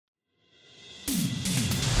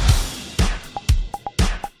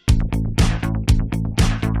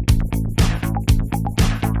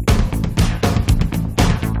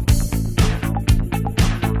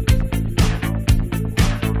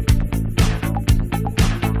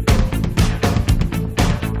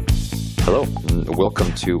Hello, and welcome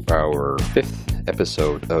to our fifth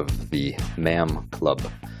episode of the MAM Club.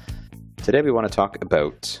 Today we want to talk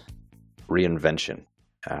about reinvention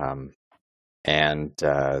and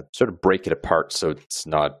sort of break it apart so it's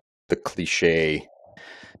not the cliche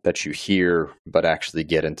that you hear, but actually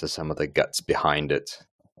get into some of the guts behind it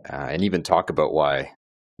and even talk about why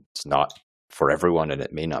it's not for everyone and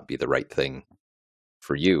it may not be the right thing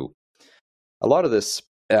for you. A lot of this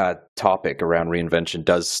topic around reinvention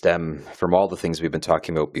does stem from all the things we've been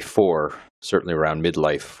talking about before, certainly around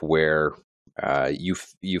midlife, where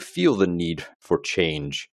you feel the need for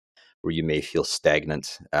change, where you may feel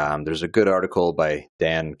stagnant. There's a good article by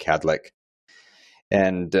Dan Cadlick,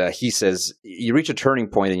 and he says, you reach a turning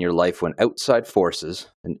point in your life when outside forces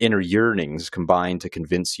and inner yearnings combine to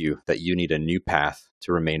convince you that you need a new path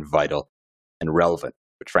to remain vital and relevant,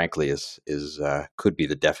 which frankly is could be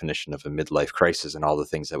the definition of a midlife crisis and all the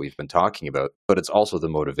things that we've been talking about. But it's also the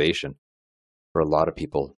motivation for a lot of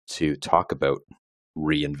people to talk about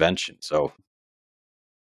reinvention. So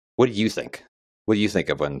what do you think? What do you think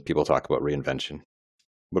of when people talk about reinvention?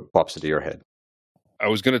 What pops into your head? I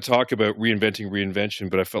was going to talk about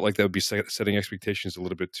reinvention, but I felt like that would be setting expectations a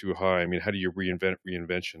little bit too high. I mean, how do you reinvent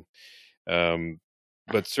reinvention?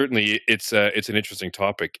 But certainly it's an interesting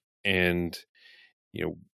topic. And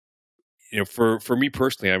you know, for me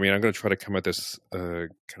personally, I mean, I'm going to try to come at this kind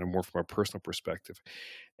of more from a personal perspective,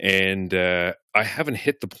 and I haven't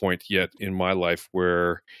hit the point yet in my life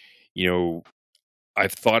where,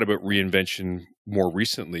 I've thought about reinvention more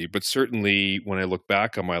recently. But certainly, when I look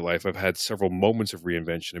back on my life, I've had several moments of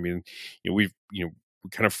reinvention. I mean, we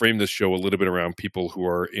kind of framed this show a little bit around people who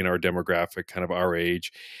are in our demographic, kind of our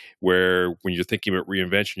age, where when you're thinking about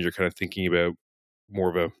reinvention, you're kind of thinking about more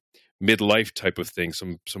of a midlife type of thing,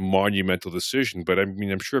 some monumental decision. But I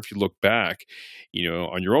mean, I'm sure if you look back,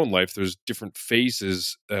 on your own life, there's different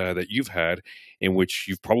phases that you've had in which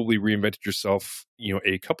you've probably reinvented yourself,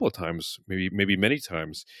 a couple of times, maybe many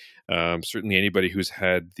times. Certainly anybody who's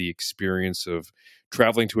had the experience of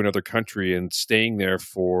traveling to another country and staying there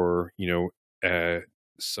for,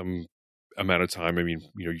 some amount of time. I mean,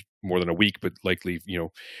 more than a week, but likely,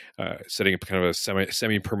 setting up kind of a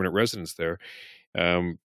semi-permanent residence there.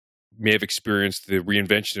 May have experienced the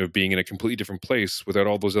reinvention of being in a completely different place without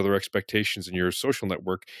all those other expectations in your social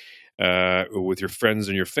network, with your friends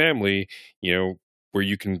and your family, where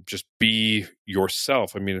you can just be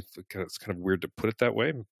yourself. I mean, it's kind of weird to put it that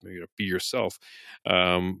way, be yourself.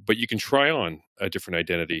 But you can try on a different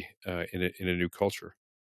identity in a new culture.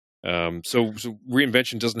 So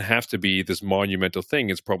reinvention doesn't have to be this monumental thing.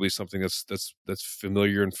 It's probably something that's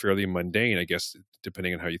familiar and fairly mundane, I guess,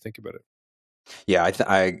 depending on how you think about it. Yeah,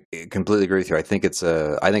 I completely agree with you. I think it's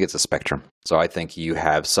a spectrum. So I think you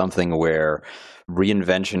have something where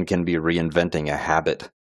reinvention can be reinventing a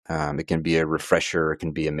habit. It can be a refresher. It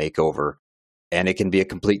can be a makeover, and it can be a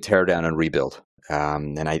complete teardown and rebuild.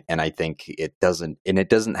 And I think it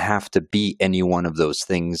doesn't have to be any one of those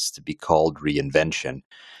things to be called reinvention.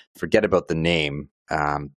 Forget about the name,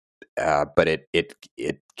 but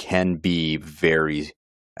it can be very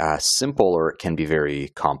simple, or it can be very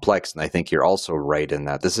complex. And I think you're also right in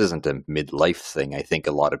that this isn't a midlife thing. I think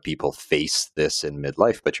a lot of people face this in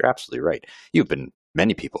midlife, but you're absolutely right.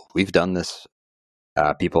 Many people, we've done this.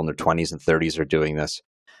 People in their 20s and 30s are doing this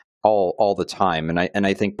all the time. And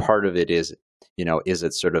I think part of it is, is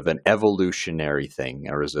it sort of an evolutionary thing,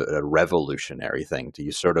 or is it a revolutionary thing? Do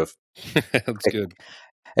you sort of That's good.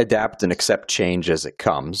 adapt and accept change as it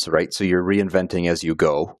comes, right? So you're reinventing as you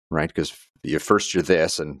go, right? Because you're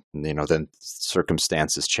this, and then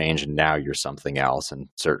circumstances change, and now you're something else. And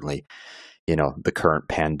certainly, the current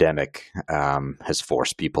pandemic has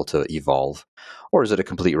forced people to evolve. Or is it a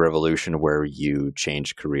complete revolution where you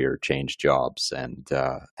change career, change jobs, and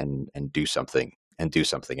do something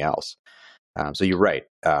else? So you're right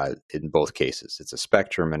in both cases. It's a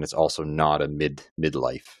spectrum, and it's also not a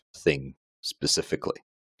midlife thing specifically.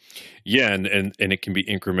 Yeah, and it can be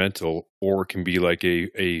incremental, or it can be like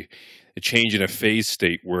a change in a phase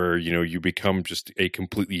state where you become just a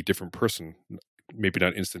completely different person. Maybe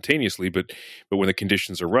not instantaneously, but when the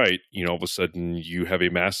conditions are right, all of a sudden you have a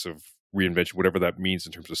massive reinvention, whatever that means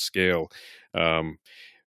in terms of scale. But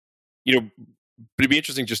it'd be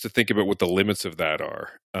interesting just to think about what the limits of that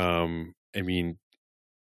are. I mean,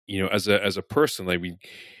 as a person, I mean,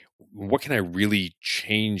 what can I really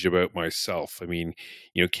change about myself? I mean,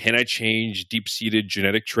 can I change deep-seated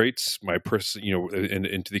genetic traits, my person,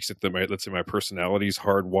 and to the extent that let's say my personality is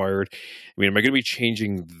hardwired? I mean, am I going to be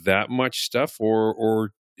changing that much stuff,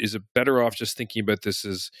 or is it better off just thinking about this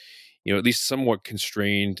as, at least somewhat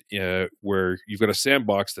constrained, where you've got a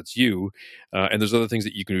sandbox that's you, and there's other things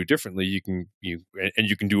that you can do differently. You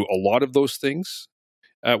can do a lot of those things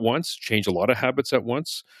at once, change a lot of habits at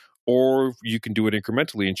once, or you can do it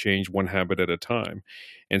incrementally and change one habit at a time.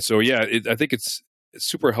 And so, yeah, I think it's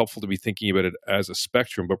super helpful to be thinking about it as a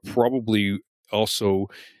spectrum, but probably also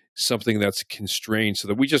something that's constrained so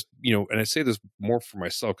that we just, and I say this more for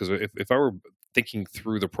myself, because if I were thinking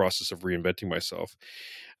through the process of reinventing myself,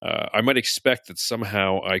 I might expect that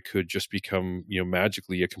somehow I could just become,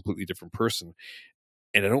 magically a completely different person.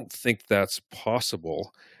 And I don't think that's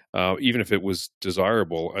possible. Even if it was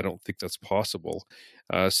desirable, I don't think that's possible.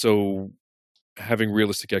 So having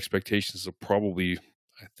realistic expectations of probably,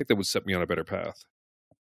 I think that would set me on a better path.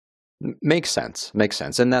 Makes sense. Makes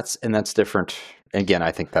sense. And that's different. Again,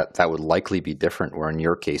 I think that would likely be different, where in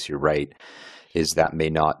your case, you're right, is that may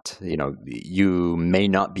not, you may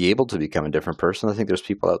not be able to become a different person. I think there's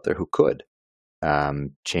people out there who could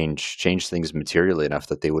change things materially enough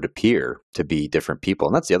that they would appear to be different people.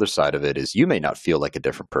 And that's the other side of it, is you may not feel like a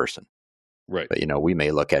different person. Right. But, we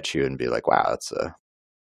may look at you and be like, wow, that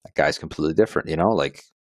guy's completely different, like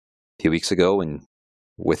a few weeks ago, and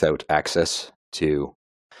without access to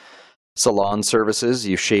salon services,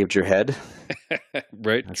 you shaved your head.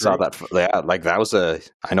 Right. I saw that. Yeah, like that was I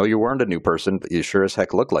know you weren't a new person, but you sure as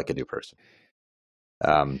heck look like a new person.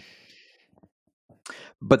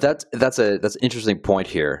 But that's an interesting point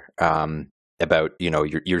here, about,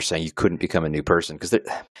 you're saying you couldn't become a new person, because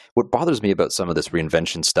what bothers me about some of this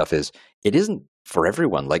reinvention stuff is it isn't for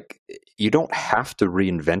everyone. Like, you don't have to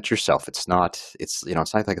reinvent yourself. It's not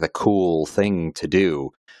like the cool thing to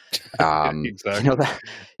do. Exactly.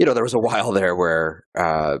 There was a while there where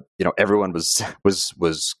everyone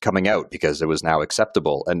was coming out because it was now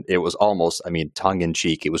acceptable, and it was almost, tongue in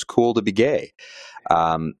cheek, it was cool to be gay.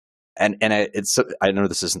 I know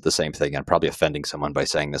this isn't the same thing. I'm probably offending someone by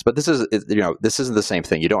saying this, but this isn't the same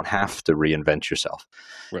thing. You don't have to reinvent yourself.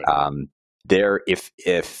 Right.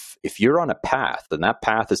 If you're on a path and that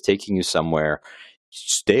path is taking you somewhere,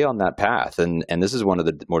 stay on that path. And this is one of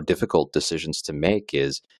the more difficult decisions to make: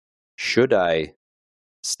 is, should I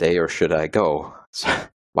stay or should I go?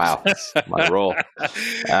 Wow, that's my role.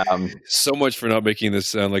 So much for not making this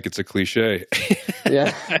sound like it's a cliche.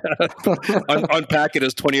 Yeah. Unpack it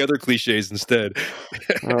as 20 other cliches instead.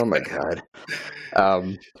 Oh my God.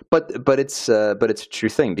 But it's a true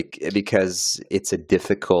thing, because it's a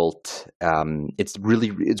difficult, it's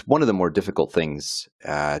one of the more difficult things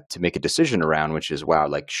to make a decision around, which is, wow,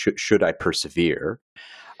 like, should I persevere?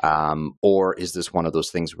 Or is this one of those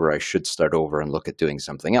things where I should start over and look at doing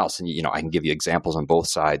something else? And, I can give you examples on both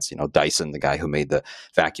sides. Dyson, the guy who made the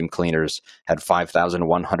vacuum cleaners, had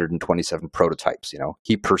 5,127 prototypes.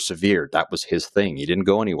 He persevered. That was his thing. He didn't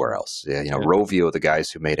go anywhere else. Rovio, the guys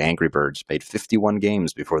who made Angry Birds, made 51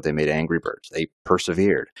 games before they made Angry Birds. They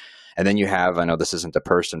persevered. And then you have, I know this isn't a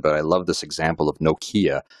person, but I love this example of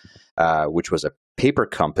Nokia, which was a paper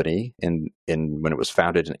company in when it was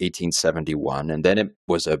founded in 1871, and then it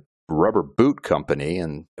was a rubber boot company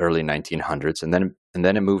in early 1900s, and then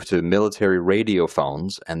it moved to military radio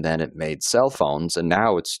phones, and then it made cell phones, and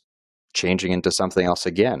now it's changing into something else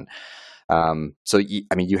again. So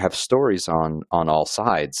you have stories on all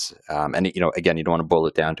sides, and again, you don't want to boil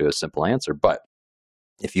it down to a simple answer, but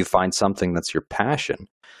if you find something that's your passion,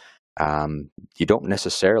 you don't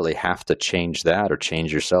necessarily have to change that or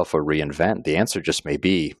change yourself or reinvent. The answer just may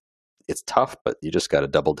be, it's tough, but you just got to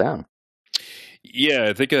double down. Yeah,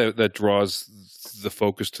 I think that draws the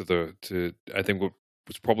focus to I think what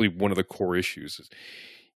was probably one of the core issues is,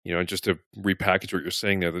 just to repackage what you're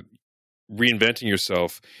saying there, that reinventing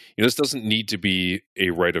yourself, this doesn't need to be a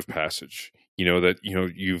rite of passage. That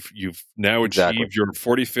you've now achieved your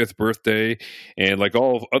 45th birthday, and like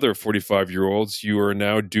all other 45-year-olds, you are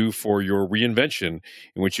now due for your reinvention,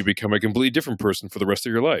 in which you become a completely different person for the rest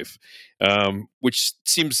of your life. Which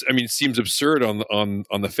seems absurd on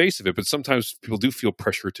the face of it, but sometimes people do feel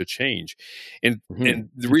pressure to change, and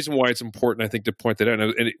the reason why it's important, I think, to point that out.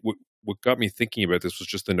 And what got me thinking about this was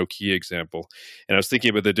just the Nokia example. And I was thinking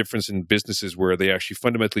about the difference in businesses where they actually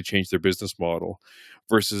fundamentally change their business model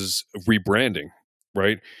versus rebranding,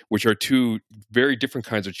 right? Which are two very different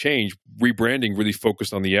kinds of change. Rebranding really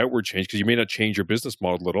focused on the outward change, because you may not change your business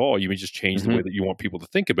model at all. You may just change the way that you want people to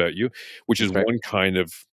think about you, which is one kind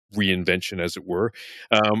of reinvention, as it were.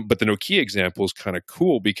 But the Nokia example is kind of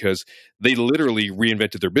cool because they literally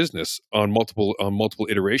reinvented their business on multiple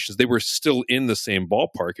iterations. They were still in the same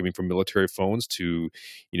ballpark. From military phones to,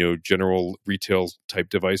 general retail type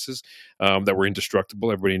devices that were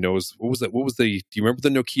indestructible. Everybody knows what was that? What was do you remember the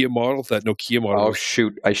Nokia model? That Nokia model. Oh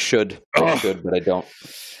shoot, I should, but I don't.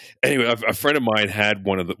 anyway, a friend of mine had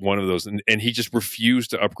one of those, and he just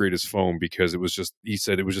refused to upgrade his phone because it was just, he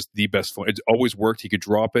said it was just the best phone. It always worked. He could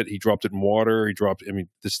drop it. He dropped it in water. I mean,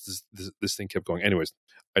 this thing kept going. Anyways,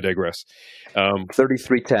 I digress.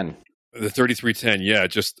 3310. The 3310, yeah,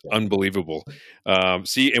 just unbelievable.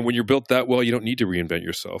 See, and when you're built that well, you don't need to reinvent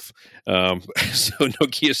yourself. So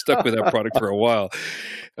Nokia stuck with that product for a while.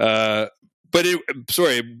 But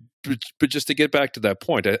just to get back to that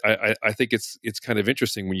point, I think it's kind of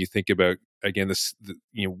interesting when you think about, again,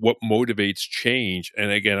 what motivates change.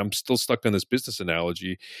 And again, I'm still stuck on this business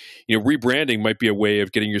analogy. Rebranding might be a way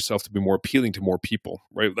of getting yourself to be more appealing to more people,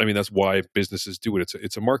 right? I mean, that's why businesses do it.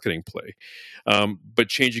 It's a marketing play. But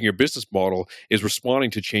changing your business model is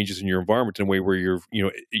responding to changes in your environment in a way where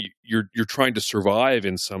you're trying to survive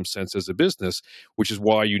in some sense as a business, which is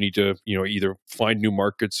why you need to either find new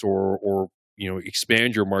markets or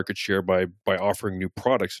expand your market share by offering new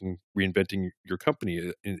products and reinventing your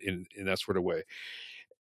company in that sort of way.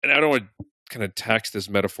 And I don't want to kind of tax this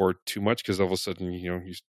metaphor too much, because all of a sudden,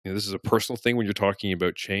 this is a personal thing when you're talking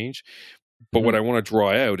about change. But what I want to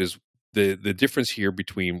draw out is the difference here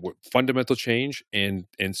between what fundamental change and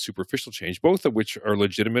superficial change, both of which are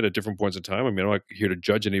legitimate at different points in time. I mean, I'm not here to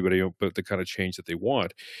judge anybody about the kind of change that they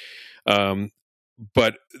want.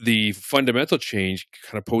 But the fundamental change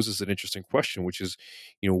kind of poses an interesting question, which is,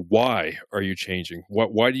 why are you changing?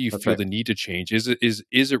 Why do you feel the need to change? Is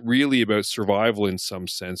it really about survival in some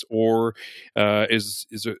sense, or is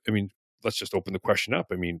it? I mean, let's just open the question up.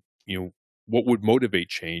 I mean, what would motivate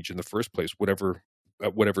change in the first place,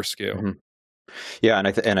 at whatever scale? Mm-hmm. Yeah,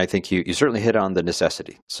 and I think you certainly hit on the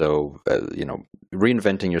necessity. So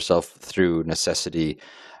reinventing yourself through necessity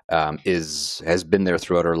has been there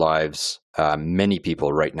throughout our lives. Many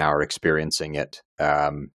people right now are experiencing it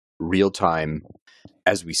real time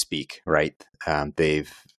as we speak. Right?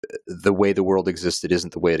 The way the world existed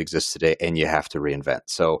isn't the way it exists today, and you have to reinvent.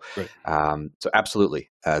 So, Right. So absolutely,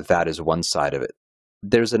 that is one side of it.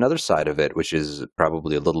 There's another side of it, which is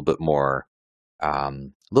probably a little bit more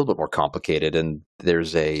complicated. And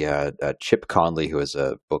there's a Chip Conley, who has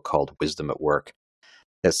a book called Wisdom at Work,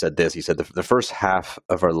 that said this. He said the first half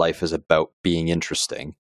of our life is about being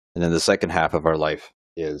interesting, and then the second half of our life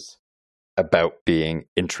is about being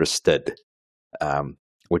interested,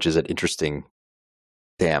 which is an interesting.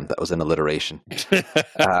 Damn, that was an alliteration.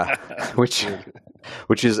 Which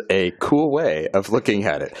is a cool way of looking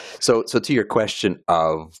at it. So to your question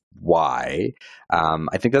of why,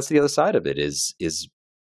 I think that's the other side of it. Is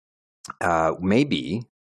maybe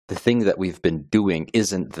the thing that we've been doing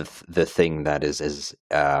isn't the thing that is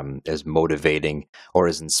as motivating or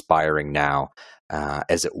as inspiring now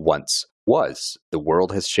as it once was. The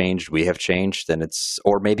world has changed, we have changed, and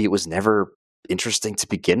or maybe it was never interesting to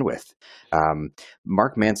begin with.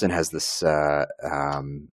 Mark Manson has this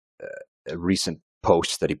recent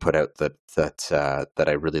post that he put out that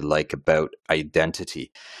I really like about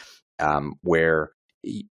identity, where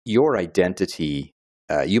your identity,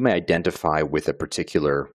 you may identify with a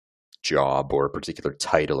particular job or a particular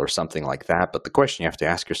title or something like that, but the question you have to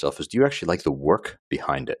ask yourself is, do you actually like the work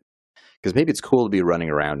behind it? Because maybe it's cool to be running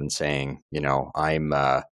around and saying, I'm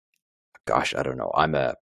I don't know, I'm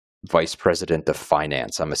a vice president of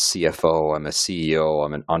finance, I'm a CFO, I'm a CEO,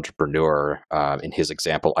 I'm an entrepreneur. In his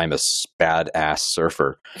example, I'm a badass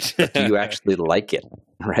surfer. But do you actually like it,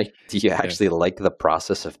 right? Do you actually like the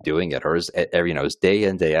process of doing it? Or is day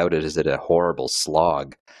in, day out, is it a horrible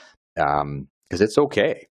slog? Because it's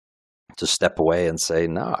okay to step away and say,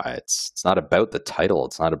 no, it's not about the title.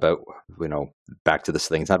 It's not about, back to this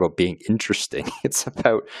thing. It's not about being interesting. It's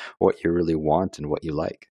about what you really want and what you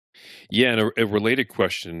like. Yeah, and a related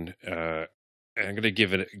question. And I'm going to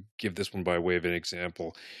give this one by way of an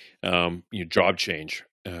example. Job change.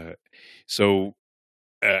 So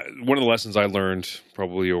one of the lessons I learned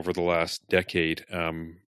probably over the last decade,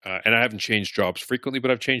 and I haven't changed jobs frequently,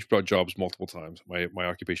 but I've changed jobs multiple times. My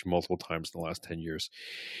occupation multiple times in the last 10 years,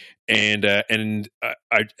 and I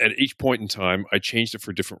at each point in time I changed it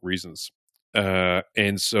for different reasons.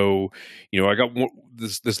 And so, I got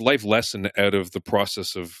this life lesson out of the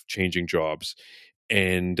process of changing jobs,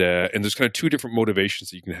 and there's kind of two different motivations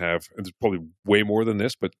that you can have. And there's probably way more than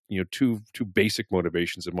this, but two basic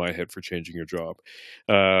motivations in my head for changing your job.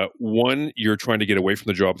 One, you're trying to get away from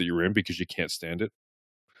the job that you're in because you can't stand it,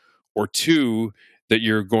 or two, that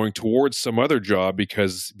you're going towards some other job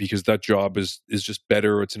because that job is just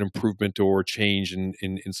better. It's an improvement or change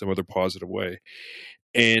in some other positive way.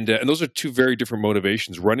 And those are two very different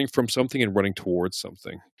motivations: running from something and running towards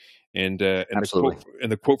something. And Absolutely.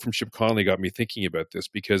 the quote from Chip Conley got me thinking about this,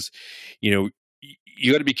 because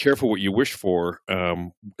you got to be careful what you wish for,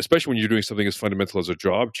 especially when you're doing something as fundamental as a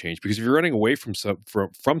job change. Because if you're running away from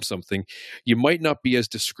something, you might not be as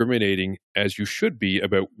discriminating as you should be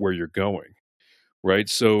about where you're going. Right.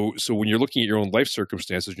 So when you're looking at your own life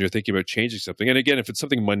circumstances and you're thinking about changing something, and again, if it's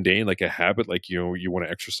something mundane, like a habit, like, you want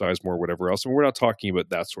to exercise more, or whatever else, and we're not talking about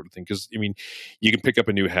that sort of thing. Cause I mean, you can pick up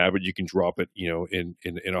a new habit, you can drop it, in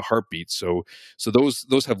a heartbeat. So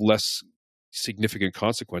those have less significant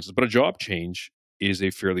consequences, but a job change is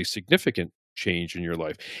a fairly significant change in your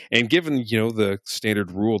life. And given, the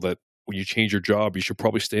standard rule that when you change your job, you should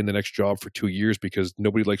probably stay in the next job for 2 years, because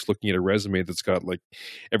nobody likes looking at a resume that's got, like,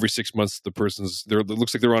 every 6 months the person's there. It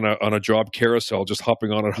looks like they're on a job carousel, just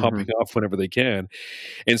hopping on and hopping off whenever they can.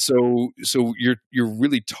 And so you're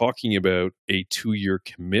really talking about a 2-year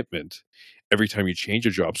commitment every time you change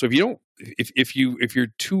a job. So if you don't, if you're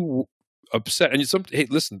too upset, and hey,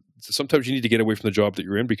 listen, sometimes you need to get away from the job that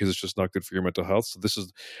you're in because it's just not good for your mental health. So I'm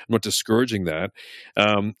not discouraging that,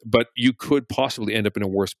 but you could possibly end up in a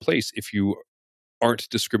worse place if you aren't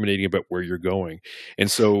discriminating about where you're going. And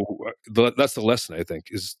so that's the lesson, I think,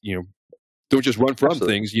 is, don't just run from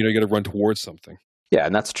Absolutely. things. You got to run towards something. Yeah,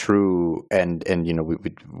 and that's true. And you're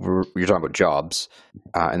talking about jobs,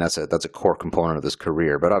 and that's a core component of this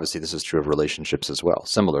career. But obviously, this is true of relationships as well.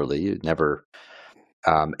 Similarly, you never,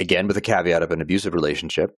 again, with the caveat of an abusive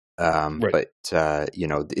relationship, Right. but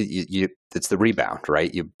it's the rebound,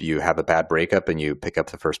 right? You have a bad breakup, and you pick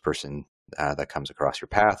up the first person that comes across your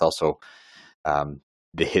path. Also,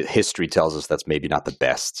 the history tells us that's maybe not the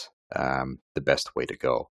best way to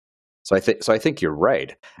go. So I think you're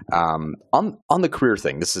right. On the career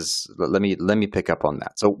thing, let me pick up on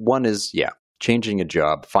that. So one is, changing a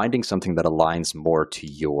job, finding something that aligns more to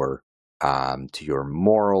your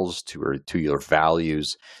morals, to your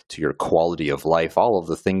values, to your quality of life, all of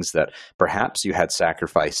the things that perhaps you had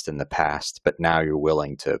sacrificed in the past, but now you're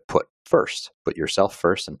willing to put yourself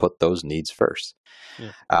first, and put those needs first.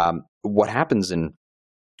 Yeah. What happens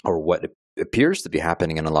what appears to be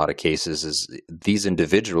happening in a lot of cases is these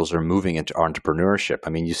individuals are moving into entrepreneurship. I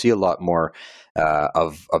mean, you see a lot more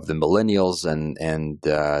of the millennials and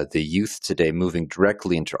the youth today moving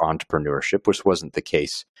directly into entrepreneurship, which wasn't the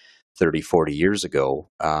case 30, 40 years ago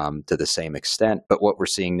to the same extent. But what we're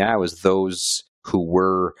seeing now is those who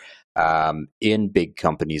were in big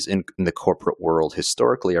companies, in the corporate world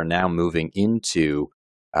historically, are now moving into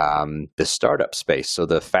the startup space. So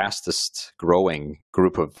the fastest growing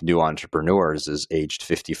group of new entrepreneurs is aged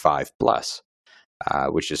 55 plus,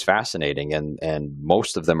 which is fascinating. And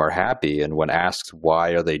most of them are happy. And when asked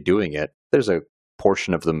why are they doing it, there's a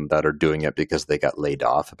portion of them that are doing it because they got laid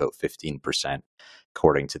off, about 15%,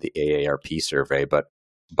 according to the AARP survey. But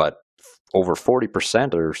over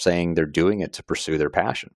 40% are saying they're doing it to pursue their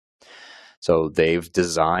passion. So they've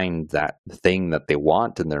designed that thing that they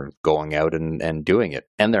want, and they're going out and doing it,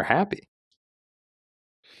 and they're happy.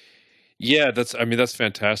 Yeah, that's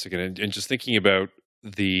fantastic. And just thinking about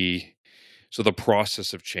the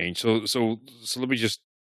process of change. So let me just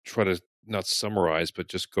try to not summarize, but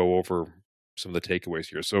just go over some of the takeaways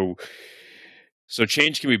here. So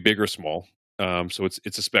change can be big or small. So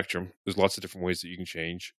it's a spectrum. There's lots of different ways that you can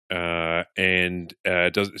change. So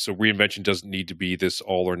reinvention doesn't need to be this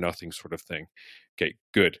all or nothing sort of thing. Okay,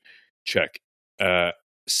 good. Check.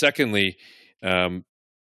 Secondly, the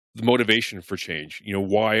motivation for change.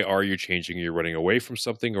 Why are you changing? Are you running away from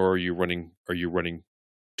something, or are you running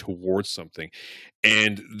towards something?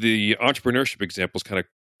 And the entrepreneurship example is kind of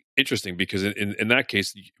interesting, because in that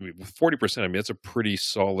case, with 40%, I mean, that's a pretty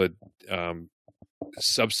solid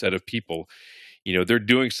subset of people. They're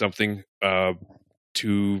doing something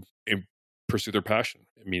to pursue their passion.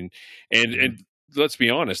 I mean, and let's be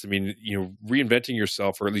honest. I mean, reinventing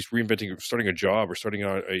yourself, or at least starting a job, or starting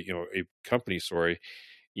a company. Sorry.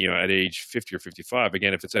 At age 50 or 55,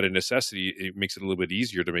 again, if it's at a necessity, it makes it a little bit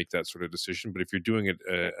easier to make that sort of decision. But if you're doing it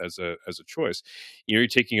as a choice, you're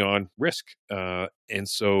taking on risk, and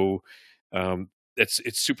so it's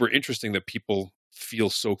super interesting that people feel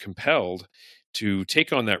so compelled to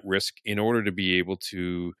take on that risk in order to be able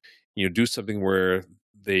to do something where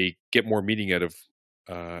they get more meaning out of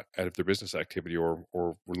their business activity, or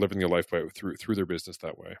living their life through their business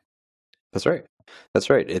that way. That's right. That's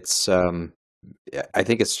right. It's I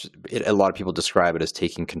think a lot of people describe it as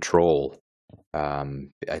taking control.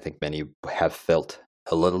 I think many have felt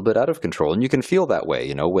a little bit out of control, and you can feel that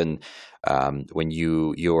way, when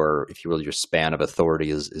your, if you will, your span of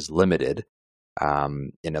authority is limited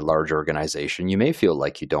in a large organization. You may feel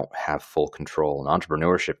like you don't have full control, and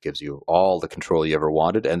entrepreneurship gives you all the control you ever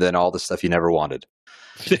wanted, and then all the stuff you never wanted.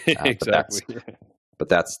 But Exactly. but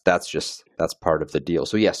that's part of the deal.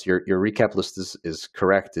 So yes, your recap list is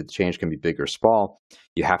correct. The change can be big or small.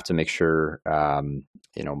 You have to make sure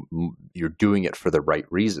you're doing it for the right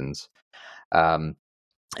reasons. And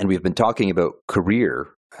we've been talking about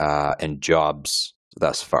career and jobs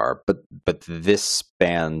thus far, but this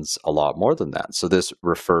spans a lot more than that. So this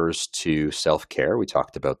refers to self-care. We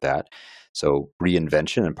talked about that. So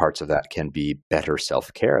reinvention, and parts of that can be better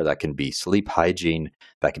self-care. That can be sleep hygiene.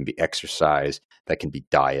 That can be exercise. That can be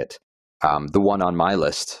diet. The one on my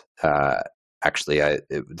list, that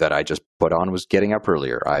I just put on was getting up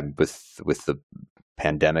earlier. I'm with the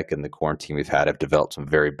pandemic and the quarantine we've had, I've developed some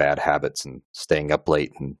very bad habits and staying up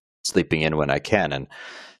late and sleeping in when I can. And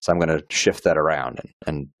so I'm going to shift that around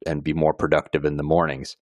and be more productive in the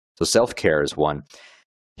mornings. So self-care is one.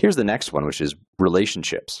 Here's the next one, which is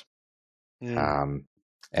relationships. And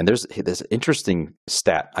there's this interesting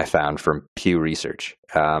stat I found from Pew Research,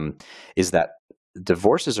 is that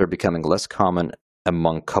divorces are becoming less common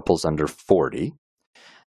among couples under 40,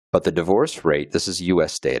 but the divorce rate, this is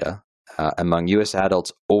U.S. data, among U.S.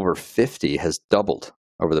 adults over 50 has doubled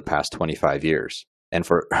over the past 25 years. And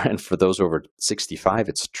for those over 65,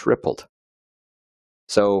 it's tripled.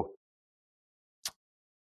 So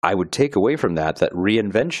I would take away from that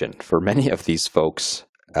reinvention for many of these folks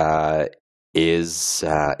is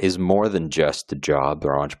more than just a job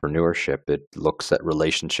or entrepreneurship. It looks at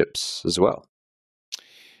relationships as well.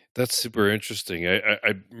 That's super interesting.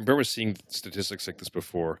 I remember seeing statistics like this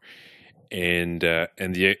before, and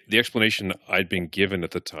the explanation I'd been given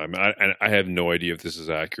at the time, I have no idea if this is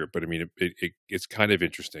accurate, but I mean it's kind of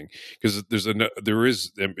interesting because there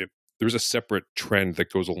is a separate trend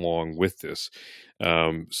that goes along with this.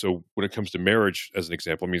 So when it comes to marriage, as an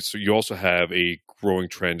example, I mean, so you also have a growing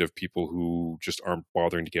trend of people who just aren't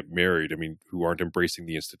bothering to get married. I mean, who aren't embracing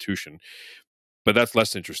the institution. But that's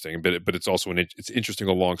less interesting. But it's also it's interesting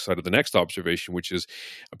alongside of the next observation, which is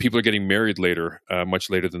people are getting married later, much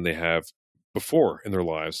later than they have before in their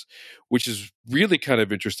lives, which is really kind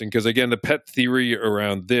of interesting because, again, the pet theory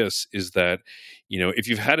around this is that, if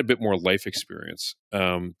you've had a bit more life experience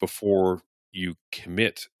before you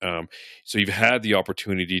commit, so you've had the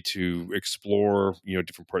opportunity to explore,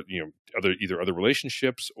 different parts, either other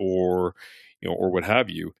relationships or what have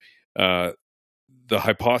you. The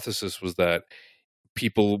hypothesis was that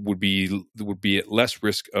people would be at less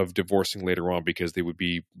risk of divorcing later on because they would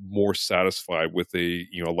be more satisfied with a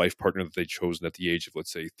life partner that they'd chosen at the age of, let's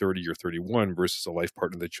say, 30 or 31 versus a life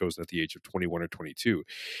partner they'd chosen at the age of 21 or 22.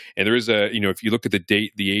 And there is if you look at the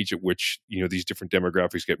age at which these different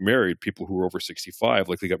demographics get married, people who are over 65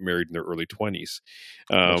 likely got married in their early 20s,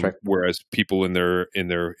 That's right. whereas people in their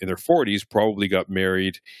 40s probably got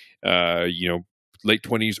married late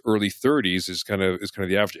 20s, early 30s is kind of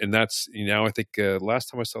the average. And that's, I think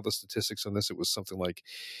last time I saw the statistics on this, it was something like,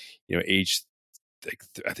 age,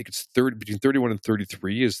 I think it's between 31 and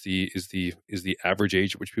 33 is the average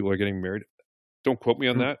age at which people are getting married. Don't quote me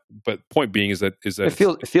on that, but point being is that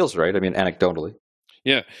it feels right. I mean, anecdotally.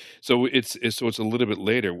 Yeah. So it's a little bit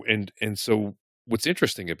later. And so what's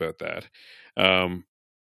interesting about that,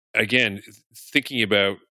 again, thinking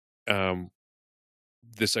about,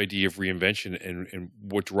 this idea of reinvention and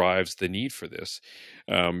what drives the need for this.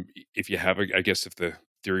 If you have, I guess, if the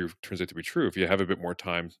theory turns out to be true, if you have a bit more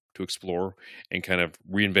time to explore and kind of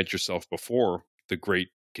reinvent yourself before the great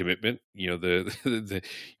commitment, you're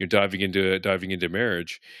diving into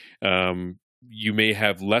marriage, you may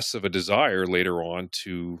have less of a desire later on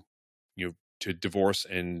to divorce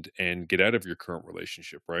and get out of your current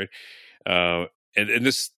relationship, right? And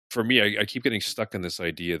this, for me, I keep getting stuck in this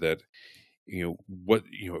idea that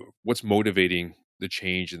what's motivating the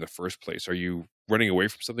change in the first place. Are you running away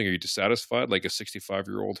from something? Are you dissatisfied, like a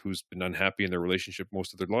 65-year-old who's been unhappy in their relationship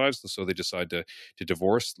most of their lives, and so they decide to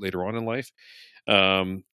divorce later on in life?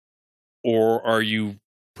 Or are you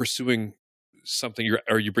pursuing something?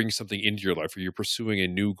 Are you bringing something into your life? Or you're pursuing a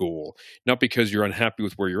new goal, not because you're unhappy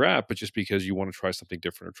with where you're at, but just because you want to try something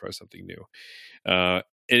different or try something new.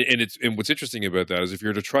 And what's interesting about that is if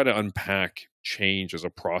you're to try to unpack change as a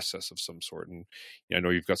process of some sort, and I know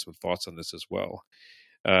you've got some thoughts on this as well.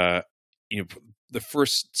 Uh, the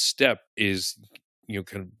first step is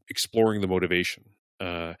kind of exploring the motivation,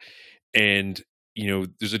 and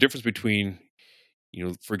there's a difference between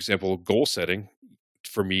for example, goal setting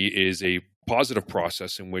for me is a positive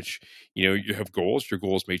process in which you have goals. Your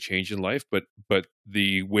goals may change in life, but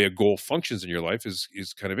the way a goal functions in your life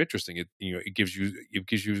is kind of interesting. It gives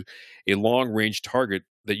you a long range target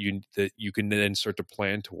that you can then start to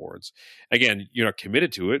plan towards. Again, you're not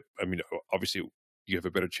committed to it. I mean, obviously you have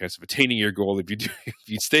a better chance of attaining your goal if you do, if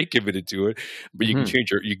you stay committed to it. But Hmm.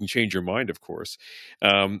 you can change your mind, of course.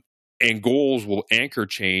 Um, and goals will anchor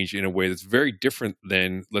change in a way that's very different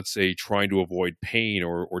than, let's say, trying to avoid pain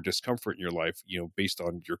or discomfort in your life, based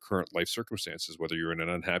on your current life circumstances, whether you're in an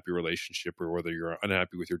unhappy relationship or whether you're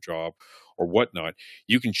unhappy with your job or whatnot.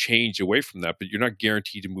 You can change away from that, but you're not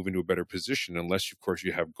guaranteed to move into a better position unless, of course,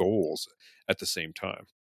 you have goals at the same time.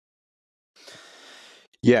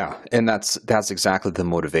 Yeah, and that's exactly the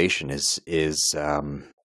motivation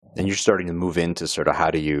and you're starting to move into sort of how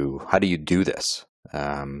do you do this?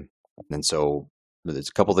 And so there's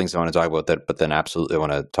a couple things I want to talk about that, but then absolutely I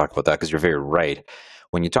want to talk about that because you're very right.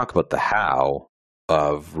 When you talk about the how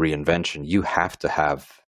of reinvention, you have to have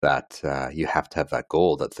that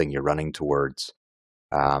goal, that thing you're running towards.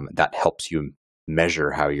 That helps you measure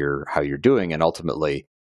how you're doing, and ultimately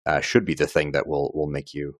should be the thing that will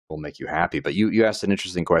make you happy. But you asked an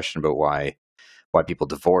interesting question about why people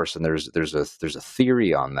divorce, and there's a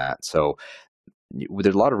theory on that. So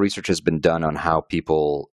there's a lot of research has been done on how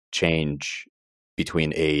people change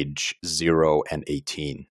between age 0 and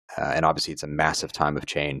 18, and obviously it's a massive time of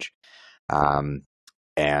change. Um,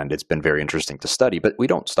 and it's been very interesting to study, but we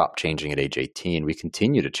don't stop changing at age 18. We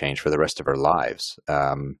continue to change for the rest of our lives.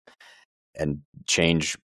 And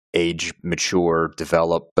change, age, mature,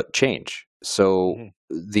 develop, but change. So Hmm.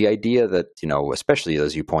 the idea that, especially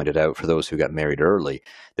as you pointed out, for those who got married early,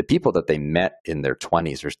 the people that they met in their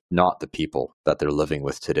 20s are not the people that they're living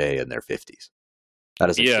with today in their 50s. That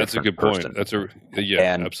is a Yeah, that's a different good point. person.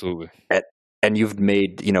 Yeah, And absolutely. and you've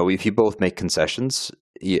made, if you both make concessions,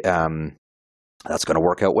 that's going to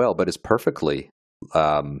work out well, but it's perfectly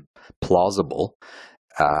um, plausible.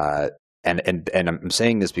 Uh, and I'm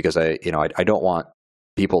saying this because I don't want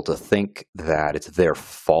people to think that it's their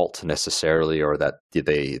fault necessarily, or that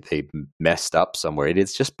they messed up somewhere. It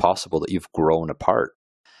is just possible that you've grown apart,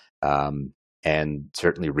 and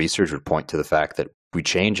certainly research would point to the fact that we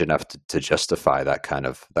change enough to justify that kind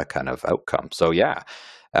of outcome. So yeah,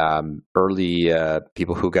 early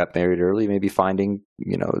people who got married early may be finding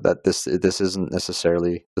that this isn't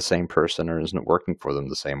necessarily the same person, or isn't working for them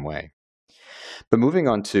the same way. But moving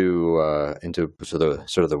on to into sort of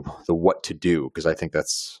the what to do, because I think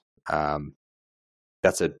um,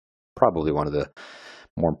 that's probably one of the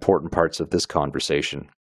more important parts of this conversation.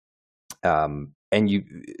 And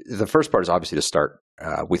the first part is obviously to start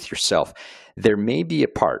with yourself. There may be a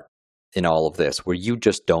part in all of this where you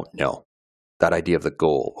just don't know that idea of the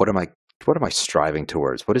goal. What am I striving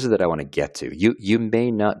towards? What is it that I want to get to? You may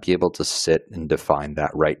not be able to sit and define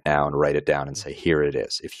that right now and write it down and say, here it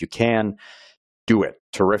is. If you can, do it.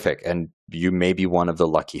 Terrific. And you may be one of the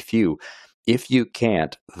lucky few. If you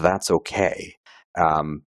can't, that's okay.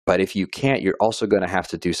 But if you can't, you're also going to have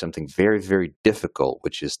to do something very, very difficult,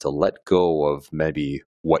 which is to let go of maybe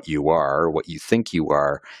what you are, what you think you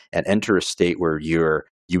are, and enter a state where you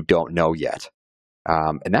don't know yet.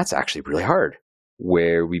 And that's actually really hard.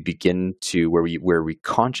 Where we begin to where we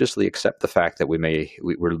consciously accept the fact that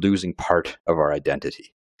we're losing part of our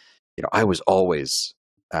identity. I was always,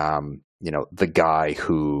 the guy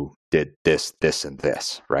who did this, this, and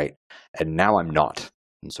this, right? And now I'm not.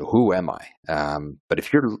 And so who am I? But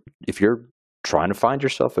if you're trying to find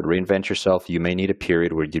yourself and reinvent yourself, you may need a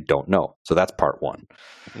period where you don't know. So that's part one.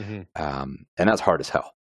 Hmm. And that's hard as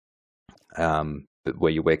hell. But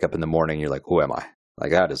when you wake up in the morning, you're like, who am I?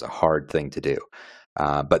 Like, that is a hard thing to do.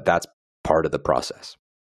 But that's part of the process.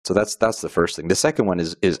 So that's the first thing. The second one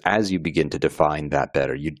is as you begin to define that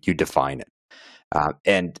better, you define it.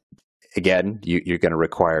 And again, you're going to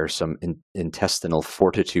require some intestinal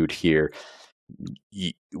fortitude here,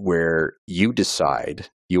 where you decide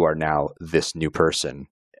you are now this new person,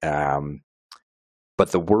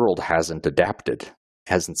 but the world hasn't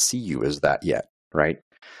see you as that yet, right?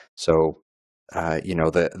 So,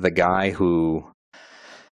 the guy who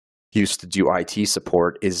used to do IT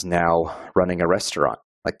support is now running a restaurant.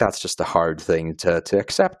 Like, that's just a hard thing to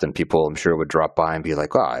accept. And people, I'm sure, would drop by and be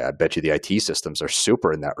like, "Oh, I bet you the IT systems are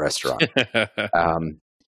super in that restaurant." Um,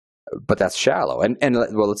 but that's shallow. And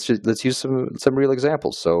well, let's use some real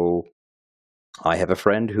examples. So I have a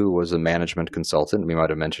friend who was a management consultant. We might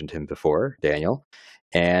have mentioned him before, Daniel,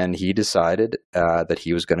 and he decided that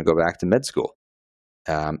he was going to go back to med school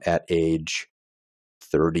at age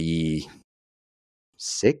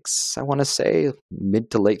 36, I want to say, mid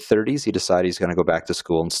to late 30s. He decided he's going to go back to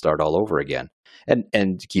school and start all over again.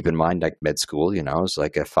 And keep in mind, like, med school, is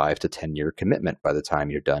like a 5 to 10 year commitment by the time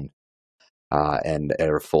you're done, and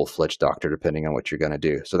a full-fledged doctor, depending on what you're going to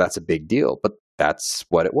do. So that's a big deal, but that's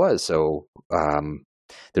what it was. So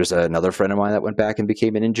There's another friend of mine that went back and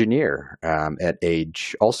became an engineer at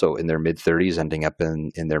age also in their mid 30s, ending up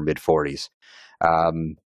in their mid 40s.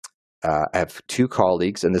 Um, I have two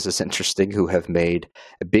colleagues, and this is interesting, who have made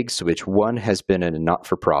a big switch. One has been in a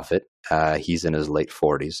not-for-profit. He's in his late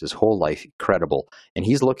 40s, his whole life, incredible. And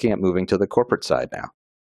he's looking at moving to the corporate side now.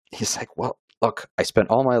 He's like, well, look, I spent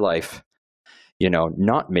all my life,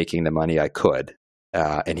 not making the money I could.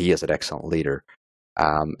 And he is an excellent leader.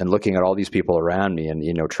 And looking at all these people around me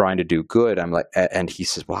and, trying to do good, I'm like, and he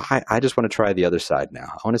says, well, I just want to try the other side now.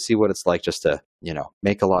 I want to see what it's like just to,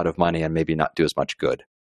 make a lot of money and maybe not do as much good.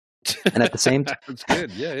 And at the same time, That's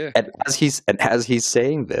good. Yeah, yeah. and as he's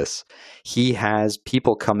saying this, he has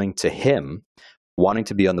people coming to him wanting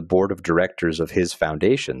to be on the board of directors of his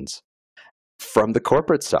foundations from the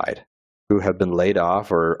corporate side, who have been laid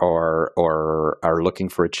off or are looking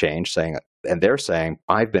for a change, and they're saying,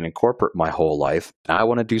 I've been in corporate my whole life, and I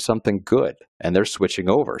want to do something good, and they're switching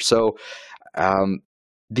over. So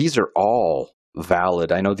these are all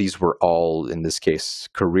valid. I know these were all, in this case,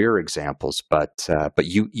 career examples, but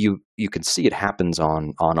you can see it happens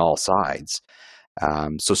on all sides.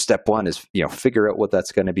 So step one is, figure out what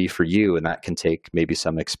that's going to be for you, and that can take maybe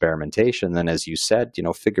some experimentation. Then, as you said,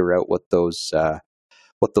 figure out what those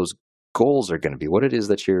goals are going to be, what it is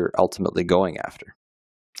that you're ultimately going after.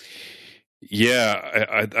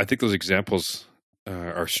 Yeah, I think those examples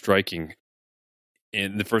are striking.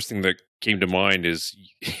 And the first thing that came to mind is,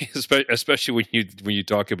 especially when you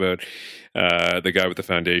talk about the guy with the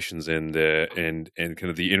foundations and kind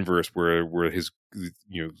of the inverse, where his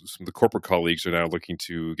some of the corporate colleagues are now looking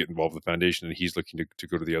to get involved with the foundation, and he's looking to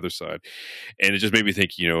go to the other side. And it just made me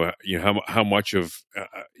think, how much of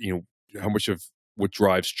how much of what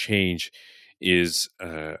drives change is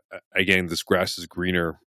again, this grass is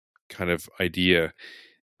greener kind of idea,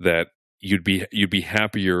 that you'd be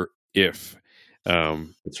happier if.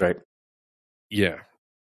 That's right. Yeah.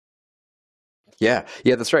 Yeah,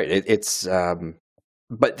 that's right.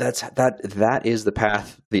 But that is the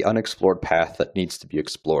path, the unexplored path that needs to be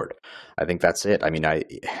explored. I think that's it. I mean,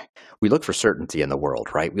 we look for certainty in the world,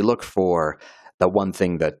 right? We look for the one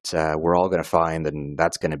thing that we're all going to find, and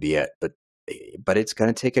that's going to be it. But it's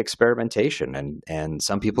going to take experimentation, and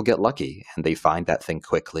some people get lucky and they find that thing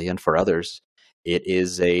quickly, and for others,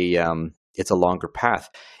 it's a longer path.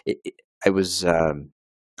 I was talking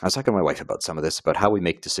to my wife about some of this, about how we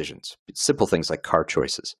make decisions, simple things like car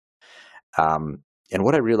choices. And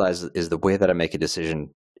what I realize is the way that I make a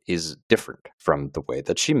decision is different from the way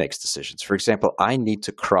that she makes decisions. For example, I need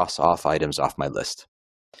to cross off items off my list.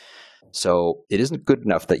 So it isn't good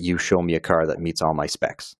enough that you show me a car that meets all my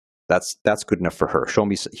specs. That's good enough for her. Show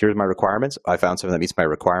me, here's my requirements. I found something that meets my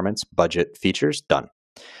requirements, budget, features, done.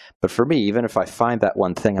 But for me, even if I find that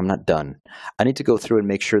one thing, I'm not done. I need to go through and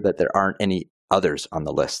make sure that there aren't any others on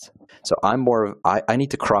the list. So I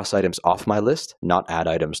need to cross items off my list, not add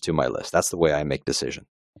items to my list. That's the way I make decisions.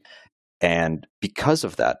 And because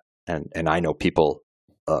of that, and I know people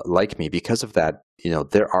like me, because of that,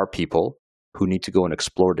 there are people who need to go and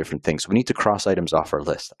explore different things. We need to cross items off our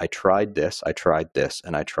list. I tried this, and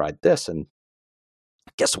I tried this, and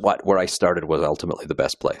guess what? Where I started was ultimately the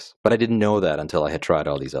best place. But I didn't know that until I had tried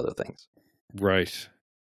all these other things. Right.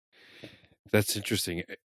 That's interesting.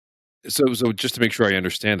 So just to make sure I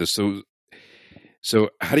understand this, so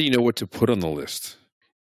how do you know what to put on the list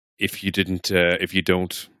if you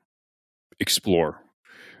don't explore?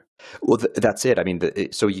 Well, that's it. I mean,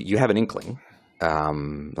 so you have an inkling,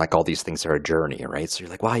 like all these things are a journey, right? So you're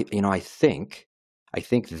like, well, I think, I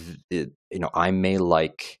think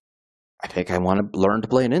I want to learn to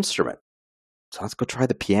play an instrument. So let's go try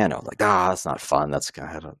the piano. Like, that's not fun.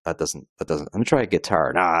 That doesn't. Let me try a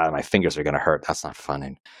guitar. My fingers are gonna hurt. That's not fun.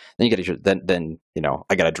 And then you get then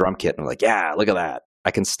I got a drum kit, and I'm like, yeah, look at that.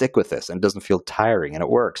 I can stick with this, and it doesn't feel tiring, and it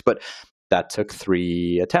works. But that took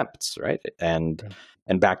 3 attempts, right? And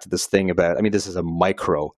back to this thing about. I mean, this is a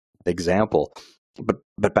micro example,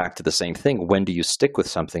 but back to the same thing. When do you stick with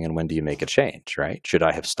something, and when do you make a change? Right? Should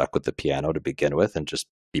I have stuck with the piano to begin with and just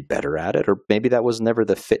be better at it, or maybe that was never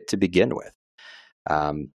the fit to begin with?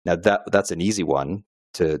 Now that's an easy one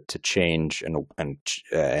to change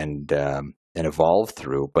and evolve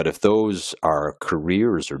through. But if those are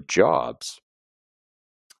careers or jobs,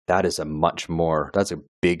 that's a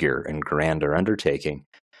bigger and grander undertaking.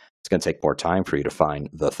 It's going to take more time for you to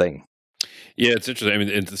find the thing. Yeah, it's interesting. I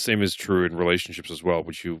mean, and the same is true in relationships as well,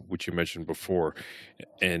 which you mentioned before.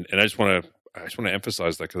 And I just want to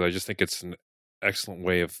emphasize that, because I just think it's an excellent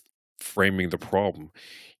way of framing the problem.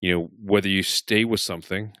 Whether you stay with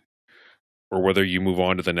something or whether you move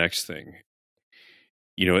on to the next thing,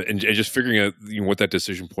 and just figuring out what that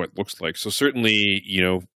decision point looks like. So certainly,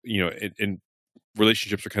 and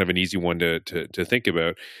relationships are kind of an easy one to think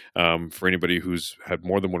about, for anybody who's had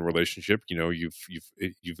more than one relationship.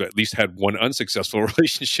 You've at least had one unsuccessful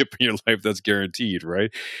relationship in your life, that's guaranteed,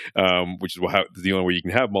 right? Which is the only way you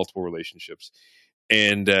can have multiple relationships.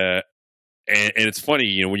 And and it's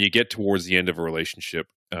funny, when you get towards the end of a relationship,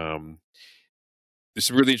 there's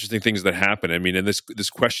some really interesting things that happen. I mean, and this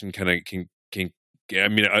question kind of can I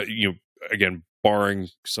mean, again, barring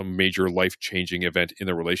some major life changing event in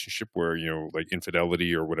the relationship where like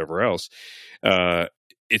infidelity or whatever else, uh,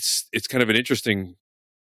 it's kind of an interesting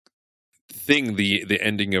thing, the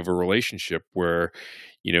ending of a relationship where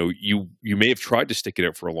you may have tried to stick it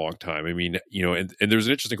out for a long time. I mean, and there's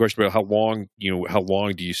an interesting question about how long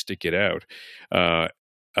do you stick it out. uh,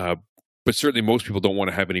 uh, but certainly most people don't want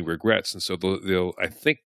to have any regrets, and so they'll I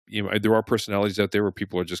think there are personalities out there where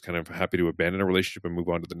people are just kind of happy to abandon a relationship and move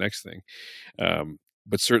on to the next thing.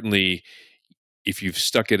 But certainly, if you've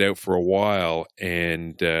stuck it out for a while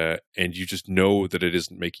and you just know that it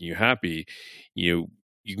isn't making you happy, you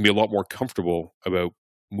can be a lot more comfortable about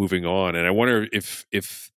moving on. And I wonder if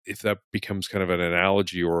that becomes kind of an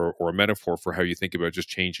analogy or a metaphor for how you think about just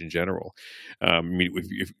change in general. I mean,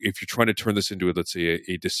 if you're trying to turn this into, let's say,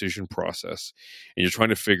 a decision process, and you're trying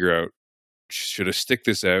to figure out, should I stick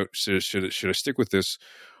this out? Should I stick with this,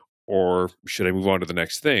 or should I move on to the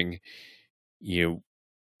next thing? You know,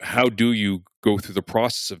 how do you go through the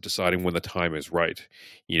process of deciding when the time is right?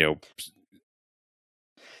 You know,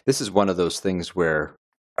 This is one of those things where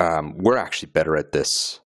we're actually better at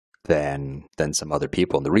this than some other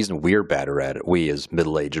people. And the reason we're better at it, we as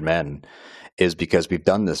middle-aged men, is because we've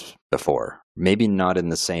done this before. Maybe not in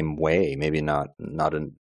the same way, maybe not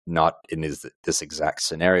in this exact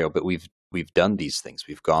scenario, but we've done these things.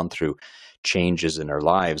 We've gone through changes in our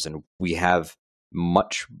lives, and we have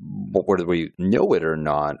much, whether we know it or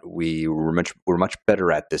not, we're much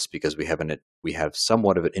better at this because we have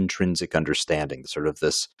somewhat of an intrinsic understanding, sort of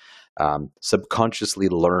this subconsciously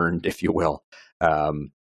learned, if you will,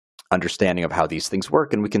 understanding of how these things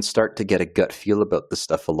work, and we can start to get a gut feel about this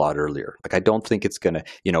stuff a lot earlier. Like, I don't think it's gonna,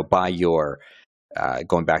 by your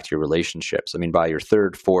going back to your relationships. I mean, by your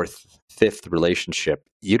third, fourth, fifth relationship,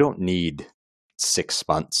 you don't need 6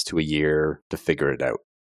 months to a year to figure it out.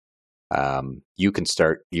 You can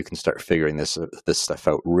start figuring this stuff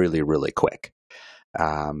out really, really quick.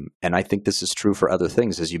 And I think this is true for other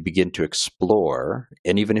things as you begin to explore.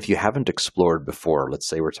 And even if you haven't explored before, let's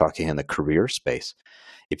say we're talking in the career space,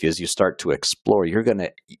 as you start to explore,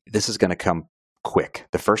 this is gonna come quick.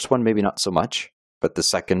 The first one, maybe not so much, but the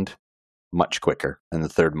second, much quicker, and the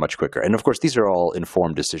third, much quicker. And of course, these are all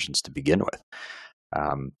informed decisions to begin with.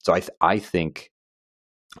 So I think,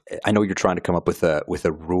 I know you're trying to come up with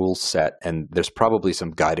a rule set, and there's probably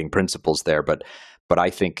some guiding principles there, but I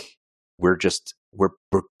think we're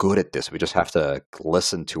good at this. We just have to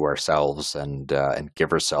listen to ourselves and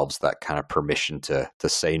give ourselves that kind of permission to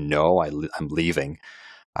say no, I'm leaving,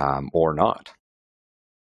 or not.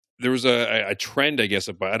 there was a trend, I guess,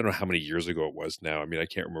 about, I don't know how many years ago it was now. I mean, I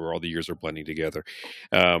can't remember. All the years are blending together.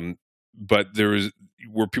 But there was,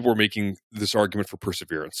 where people were making this argument for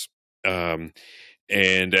perseverance. Um,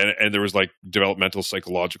 and there was like developmental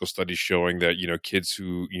psychological studies showing that kids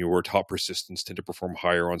who were taught persistence tend to perform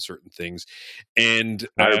higher on certain things. And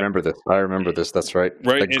I remember this. That's right.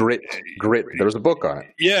 Right. The grit. There was a book on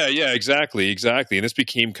it. Yeah, exactly. And this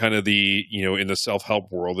became kind of the, in the self-help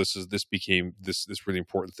world, this became this really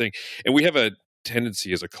important thing. And we have a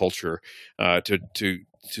tendency as a culture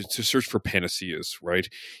to search for panaceas, right?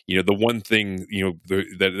 The one thing,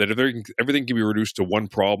 that everything can be reduced to one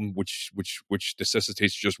problem, which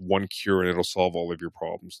necessitates just one cure, and it'll solve all of your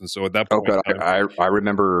problems. And so at that point, oh God, I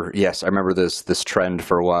remember. Yes, I remember this trend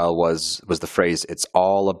for a while was the phrase, "It's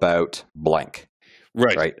all about blank."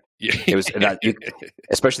 Right. Yeah. It was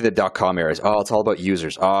especially the .com eras. Oh, it's all about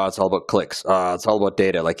users. Oh, it's all about clicks. Oh, it's all about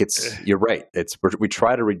data. Like, you're right. We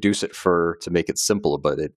try to reduce it to make it simple,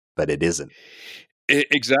 but it isn't.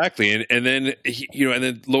 Exactly. And then and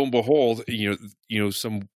then lo and behold,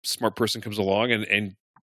 some smart person comes along and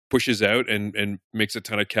pushes out and makes a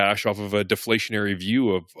ton of cash off of a deflationary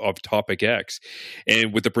view of topic X.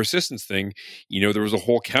 And with the persistence thing, there was a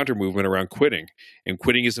whole counter movement around quitting, and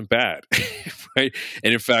quitting isn't bad. Right.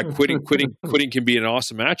 And in fact, quitting can be an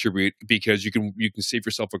awesome attribute, because you can save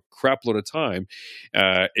yourself a crap load of time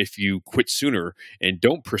if you quit sooner and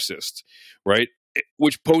don't persist. Right.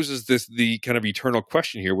 Which poses the kind of eternal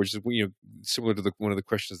question here, which is similar to one of the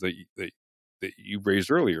questions that that you raised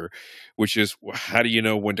earlier, which is, how do you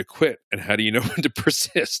know when to quit and how do you know when to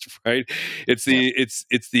persist, right? Yeah. It's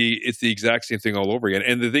the exact same thing all over again.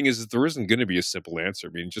 And the thing is that there isn't going to be a simple answer.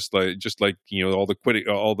 I mean, just like all the quitting,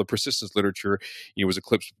 all the persistence literature, was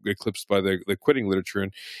eclipsed by the quitting literature.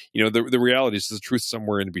 And the reality is the truth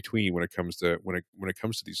somewhere in between when it comes to when it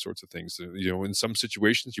comes to these sorts of things. In some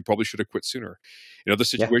situations you probably should have quit sooner. In other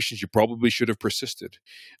Yeah. situations you probably should have persisted.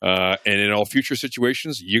 And in all future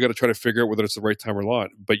situations, you got to try to figure out whether it's the right time or not.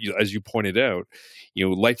 But as you pointed out,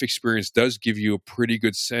 life experience does give you a pretty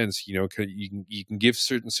good sense. You can give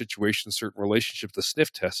certain situations, certain relationships the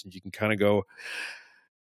sniff test, and you can kind of go,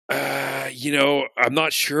 I'm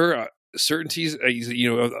not sure. Certainties,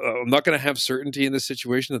 I'm not going to have certainty in this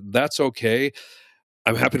situation. That's okay.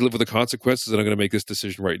 I'm happy to live with the consequences, and I'm going to make this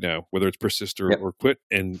decision right now, whether it's persist or, Yep. or quit,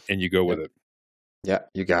 and you go with Yep. it. Yeah,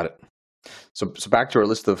 you got it. So back to our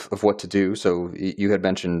list of what to do. So you had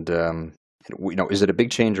mentioned, is it a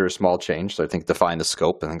big change or a small change? So I think define the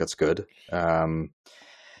scope. I think that's good.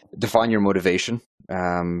 Define your motivation,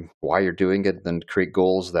 why you're doing it, and create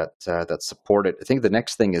goals that support it. I think the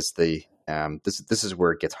next thing is this is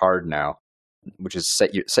where it gets hard now, which is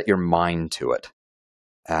set your mind to it.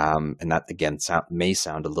 And that again may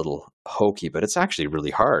sound a little hokey, but it's actually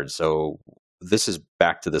really hard. So this is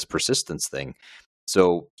back to this persistence thing.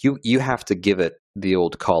 So you have to give it the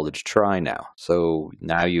old college try now. So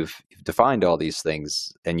now you've defined all these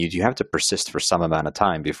things, and you have to persist for some amount of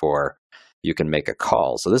time before you can make a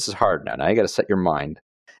call. So this is hard now. Now you got to set your mind,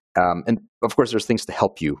 and of course there's things to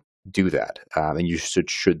help you do that, and you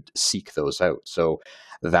should seek those out. So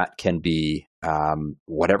that can be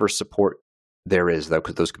whatever support there is.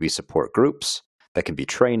 Those could be support groups. That can be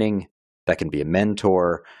training. That can be a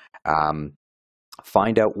mentor.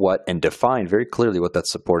 Find out what and define very clearly what that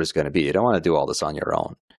support is going to be. You don't want to do all this on your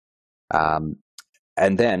own.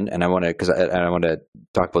 And I want to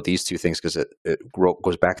talk about these two things because it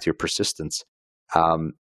goes back to your persistence.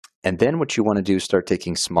 And then what you want to do is start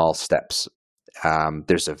taking small steps.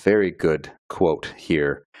 There's a very good quote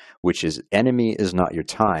here, which is, "Enemy is not your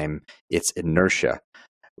time, it's inertia,"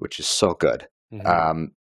 which is so good. Mm-hmm.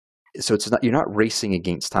 So you're not racing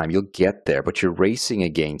against time. You'll get there, but you're racing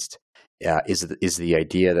against is the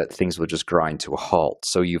idea that things will just grind to a halt.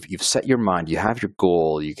 So you've set your mind, you have your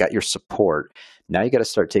goal, you got your support. Now you got to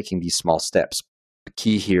start taking these small steps. The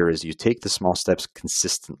key here is you take the small steps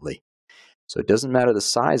consistently. So it doesn't matter the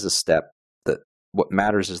size of step. That what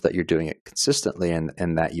matters is that you're doing it consistently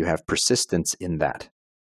and that you have persistence in that,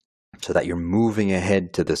 so that you're moving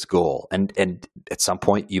ahead to this goal. And at some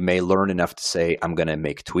point you may learn enough to say, I'm going to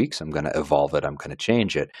make tweaks, I'm going to evolve it, I'm going to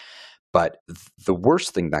change it. But the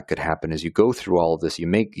worst thing that could happen is you go through all of this,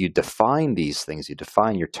 you define these things, you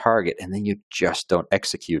define your target, and then you just don't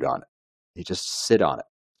execute on it. You just sit on it.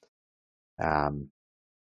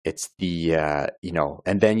 It's the,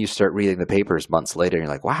 and then you start reading the papers months later and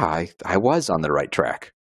you're like, wow, I was on the right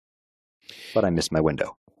track, but I missed my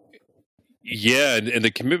window. Yeah, and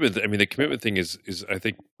the commitment. I mean, the commitment thing is I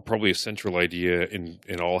think probably a central idea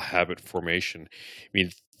in all habit formation. I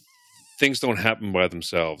mean, things don't happen by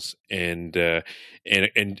themselves, and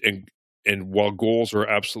while goals are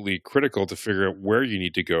absolutely critical to figure out where you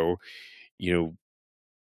need to go,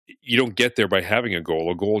 you don't get there by having a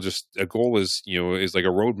goal. A goal is is like a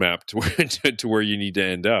roadmap to where to where you need to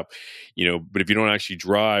end up. But if you don't actually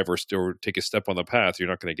drive or still take a step on the path, you're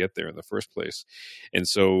not going to get there in the first place. And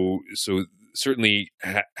so certainly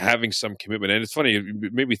having some commitment. And it's funny,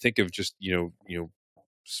 it made me think of just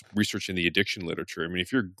research in the addiction literature. I mean,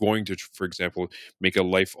 if you're going to, for example, make a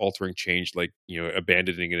life-altering change, like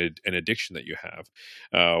abandoning an addiction that you have,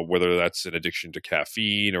 whether that's an addiction to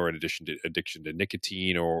caffeine or an addiction to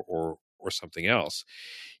nicotine or something else,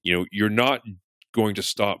 you're not going to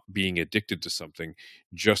stop being addicted to something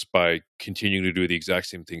just by continuing to do the exact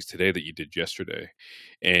same things today that you did yesterday.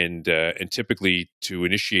 And typically, to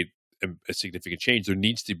initiate a significant change, there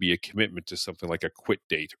needs to be a commitment to something like a quit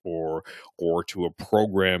date or to a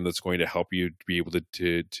program that's going to help you to be able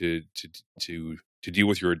to deal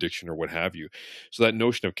with your addiction or what have you. So that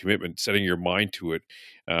notion of commitment, setting your mind to it,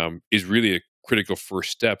 is really a critical first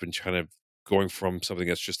step in kind of going from something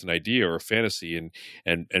that's just an idea or a fantasy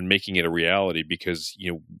and making it a reality. Because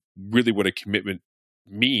really what a commitment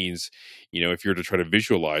means, if you're to try to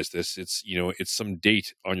visualize this, it's some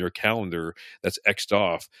date on your calendar that's X'd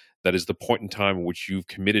off, that is the point in time in which you've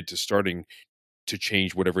committed to starting to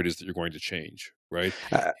change whatever it is that you're going to change, right?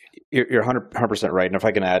 You're 100% right. And if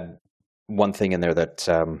I can add one thing in there that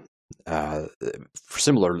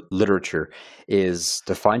similar literature is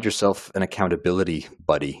to find yourself an accountability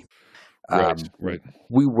buddy. Right, right.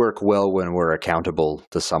 We work well when we're accountable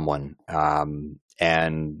to someone.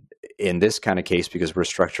 And in this kind of case, because we're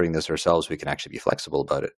structuring this ourselves, we can actually be flexible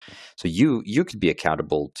about it. So you could be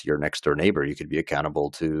accountable to your next door neighbor. You could be accountable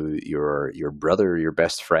to your brother, your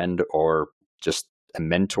best friend, or just a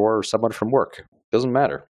mentor or someone from work. Doesn't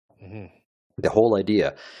matter. Mm-hmm. The whole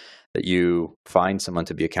idea that you find someone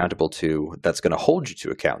to be accountable to that's going to hold you to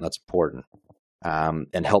account, that's important,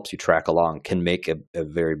 and helps you track along, can make a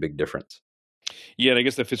very big difference. Yeah, and I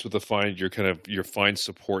guess that fits with your find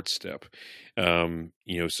support step.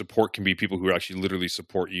 Support can be people who actually literally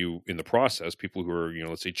support you in the process, people who are,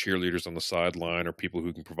 let's say cheerleaders on the sideline, or people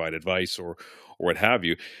who can provide advice or what have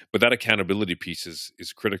you. But that accountability piece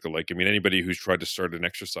is critical. Like, I mean, anybody who's tried to start an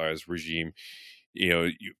exercise regime,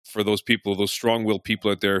 for those people, those strong-willed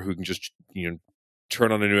people out there who can just,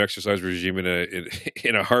 turn on a new exercise regime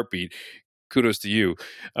in a heartbeat, kudos to you.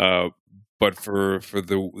 But for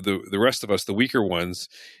the rest of us, the weaker ones,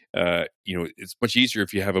 it's much easier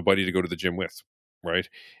if you have a buddy to go to the gym with, right?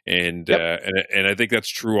 And Yep. and I think that's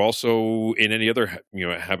true also in any other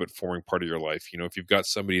habit forming part of your life. If you've got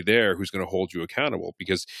somebody there who's going to hold you accountable,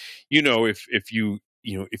 because if you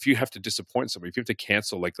have to disappoint somebody, if you have to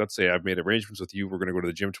cancel, like let's say I've made arrangements with you, we're going to go to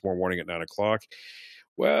the gym tomorrow morning at 9:00.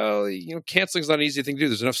 Well, canceling is not an easy thing to do.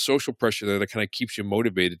 There's enough social pressure there that kind of keeps you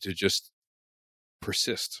motivated to just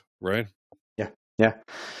persist, right? Yeah,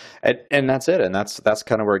 and that's it, and that's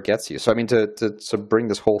kind of where it gets you. So I mean, to bring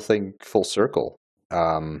this whole thing full circle,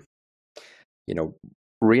 um,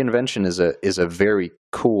 reinvention is a very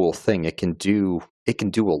cool thing. It can do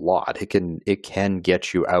a lot. It can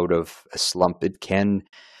get you out of a slump. It can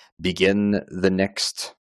begin the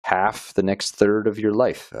next third of your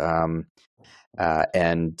life. And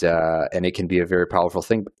it can be a very powerful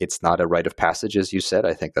thing. It's not a rite of passage, as you said.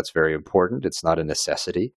 I think that's very important. It's not a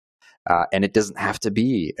necessity. And it doesn't have to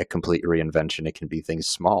be a complete reinvention. It can be things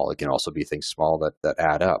small. It can also be things small that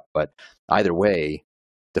add up. But either way,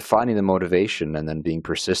 defining the motivation and then being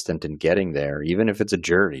persistent in getting there, even if it's a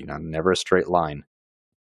journey, never a straight line.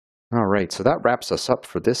 All right, so that wraps us up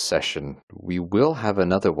for this session. We will have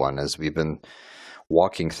another one as we've been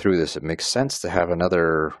walking through this. It makes sense to have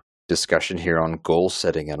another discussion here on goal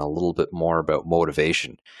setting and a little bit more about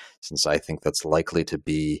motivation, since I think that's likely to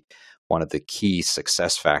be one of the key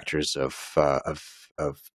success factors of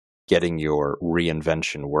getting your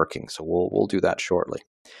reinvention working. So we'll do that shortly.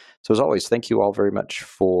 So as always, thank you all very much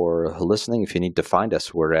for listening. If you need to find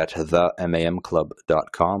us, we're at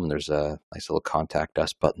themamclub.com. There's a nice little contact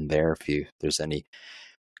us button there if there's any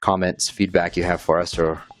comments, feedback you have for us,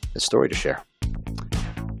 or a story to share.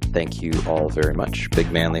 Thank you all very much.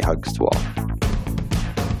 Big manly hugs to all.